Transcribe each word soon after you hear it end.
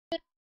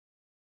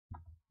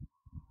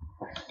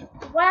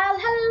Well,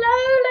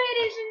 hello,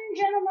 ladies and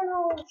gentlemen.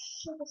 Oh,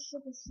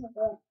 sugar.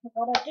 I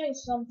gotta do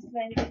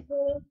something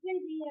before the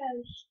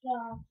video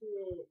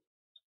started.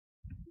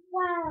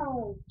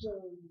 Well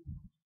done,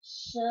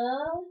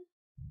 sir.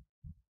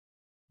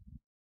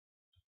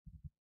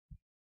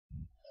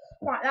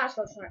 Right, that's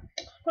what's right.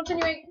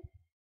 Continuing.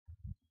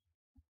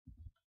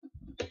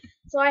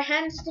 So I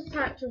hence the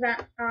fact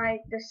that I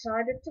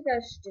decided to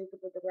go stupid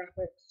with the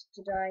graphics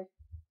today.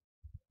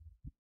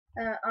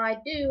 I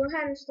do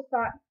hence the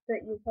fact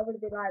that you'll probably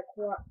be like,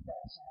 what the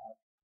hell?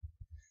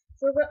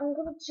 So I'm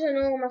going to turn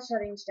all my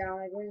settings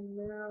down again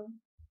now.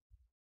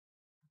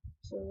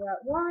 So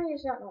why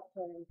is that not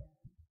turning down?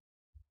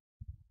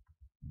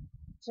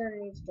 Turn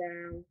these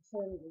down,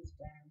 turn these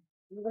down.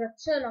 I'm going to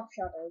turn off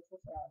shadows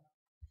as well.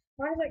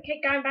 Why does it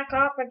keep going back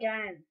up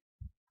again?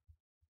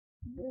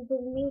 We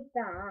need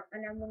that,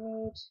 and then we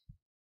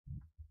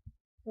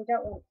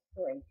don't want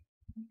 3. We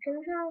can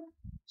have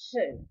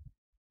 2.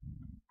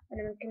 And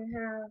then we can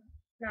have,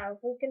 no,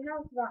 if we can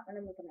have that, and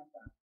then we can have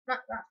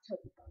that. That's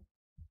totally fine.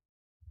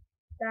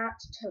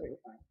 That's totally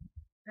fine.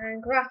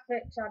 And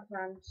graphics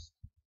advanced.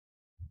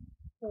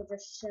 We'll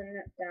just turn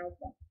it down.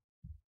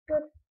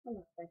 Good.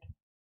 I'm happy.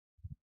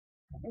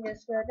 And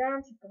just go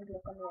down, so you can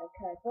click on the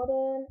OK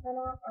button,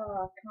 and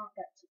I can't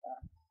get to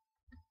that.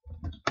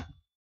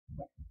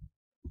 Yeah.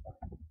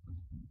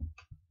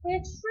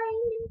 It's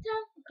raining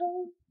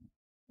tactical.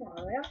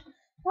 There we are.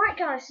 Right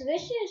guys, so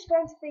this is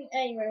going to be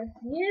a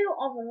review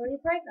of a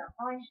repaint that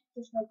I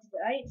just made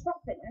today. It's not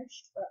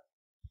finished, but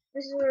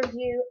this is a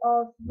review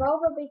of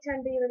Volvo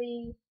B10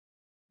 BLE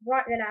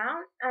right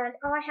now, and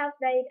I have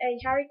made a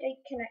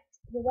Harrogate Connect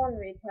The1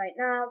 repaint.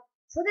 Now,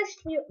 for this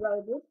to be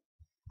uploaded,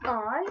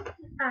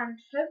 and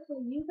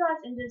hopefully you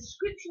guys in the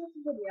description of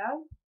the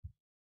video,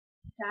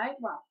 okay,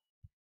 well,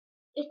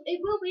 it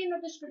will be in the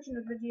description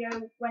of the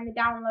video when the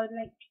download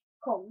link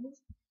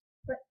comes,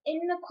 but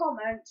in the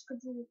comments,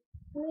 could you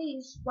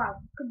please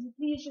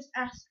just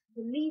ask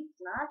the lead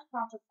lad,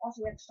 part of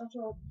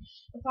OMSI.org,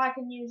 if I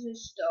can use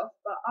his stuff,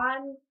 but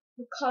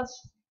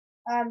because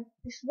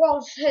this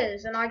was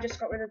his and I just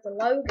got rid of the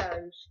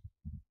logos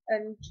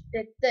and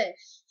did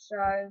this,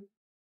 so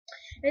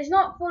it's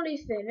not fully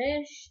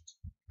finished.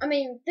 I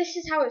mean, this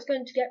is how it's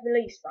going to get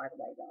released, by the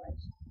way,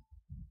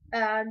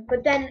 guys.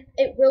 But then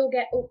it will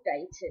get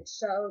updated,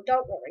 so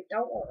don't worry.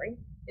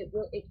 It's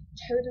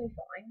totally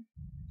fine.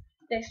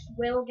 This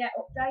will get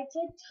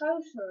updated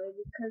totally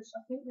because I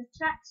think the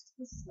text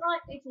is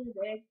slightly too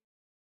big.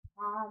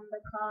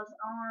 Because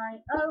I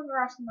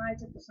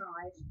overestimated the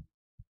size.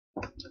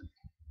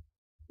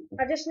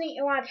 I just need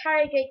to add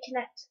Harrogate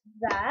Connect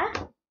there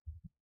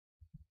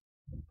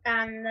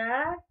and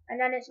there, and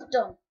then it's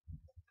done.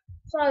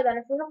 So then,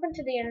 if we hop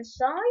into the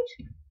inside,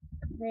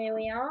 here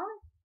we are.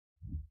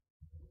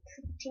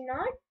 Pretty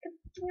nice.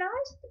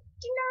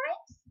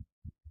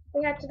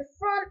 We head to the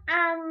front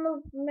and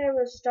the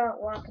mirrors start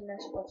working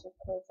this was, of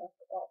course, I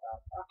forgot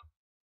about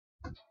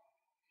that.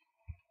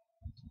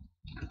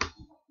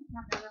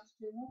 Okay, that's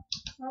too much.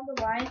 By the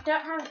way,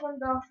 don't have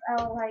one off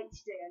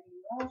LHD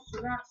anymore,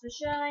 so that's a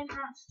shame,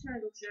 that's a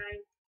total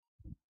shame.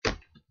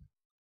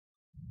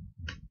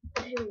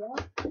 Here we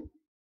are.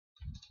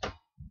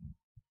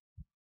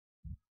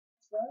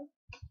 So.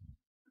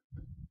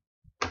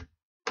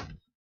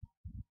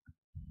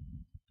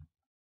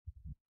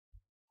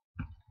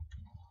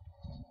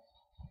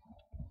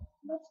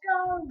 Let's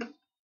go!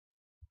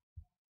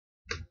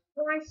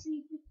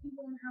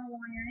 YC51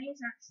 LYA is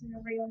actually a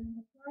real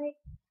number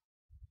plate.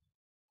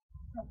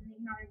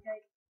 Probably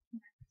Harrogate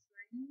Connect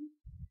range.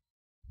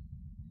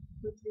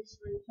 With this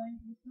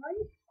repaint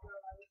inside.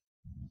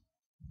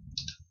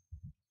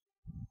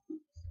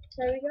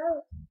 There we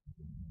go.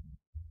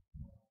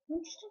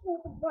 I'm just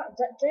talking about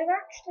that they're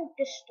actually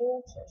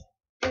distorted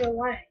in a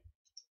way.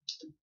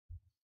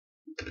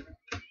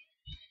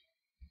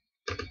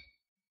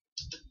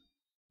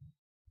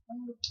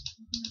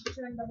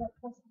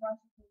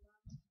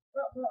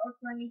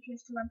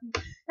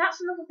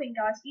 That's another thing,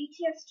 guys.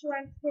 ETS to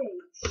MP.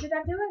 Should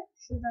I do it?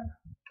 Should I not?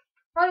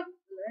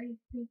 Hopefully,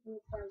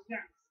 people say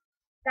yes.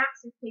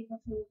 That's if people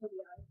see the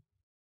video.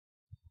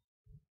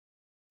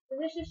 So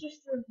this is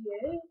just a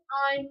review.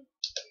 I'm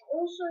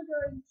also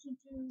going to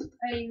do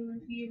a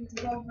review of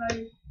Volvo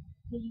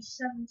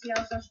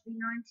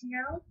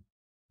B70L/B90L,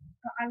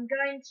 but I'm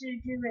going to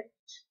do it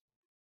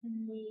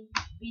in the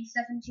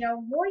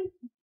B70L voice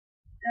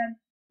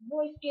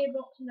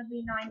gearbox and the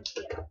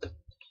B90L.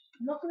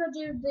 I'm not going to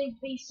do the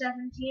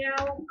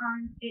B70L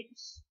and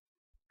its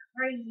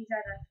crazy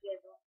ZF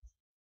gearbox.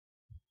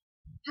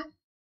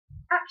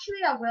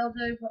 Actually, I will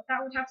do, but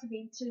that would have to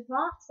be in 2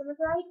 parts, I'm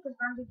afraid, because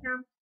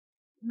Bandicam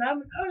at the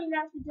moment only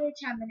lets me do a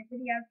 10-minute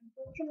video,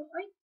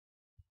 unfortunately.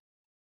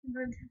 I'm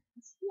going to have to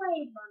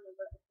persuade my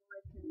mother if I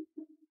can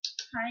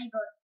pay,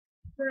 but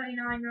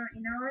 $39.99,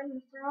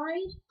 I'm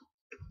afraid.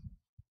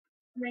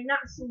 I mean,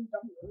 that's in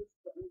dollars,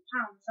 but in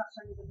pounds, that's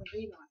only going to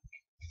be like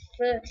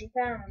 £30,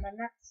 and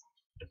that's,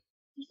 if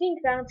you think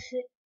about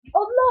it, a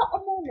lot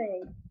of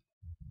money.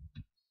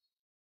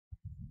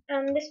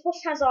 And this bus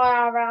has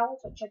IRLs,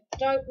 which I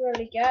don't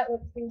really get,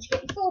 which means you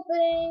get your 4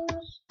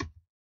 things. I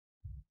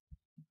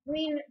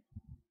mean,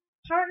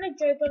 apparently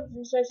Joe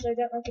Buttons and so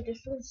don't make a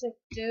difference, they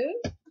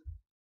do.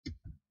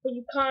 But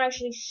you can't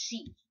actually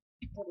see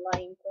the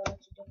line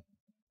quality difference.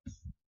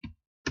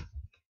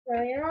 So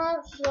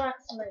yeah, so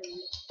that's me.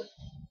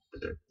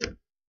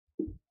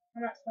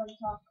 And that's one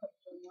part cut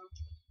now.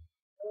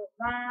 Oh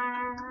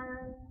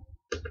man.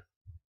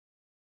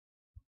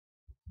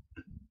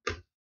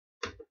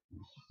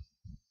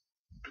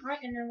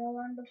 Right, and then we'll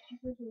end up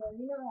with you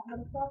know how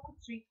to park up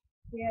so you can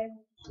be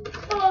able to see the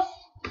bus.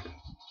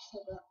 So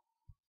that.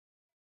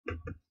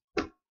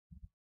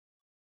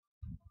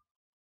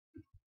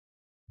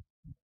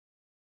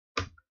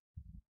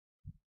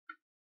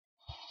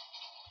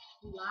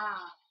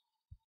 Wow.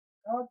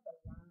 God, the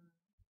line.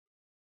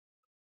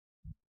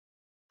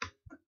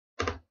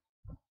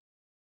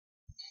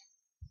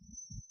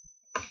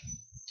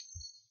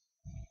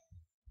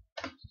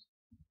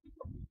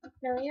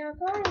 Now yeah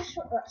guys,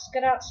 let's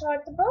get outside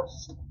the bus.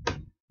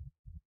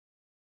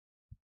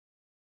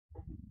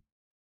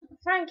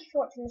 Thank you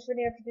for watching this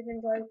video. If you did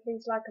enjoy,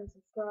 please like and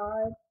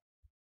subscribe.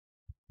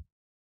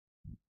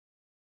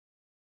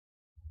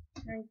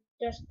 And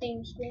just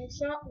theme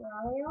screenshot,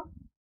 now we are.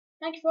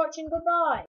 Thank you for watching, goodbye.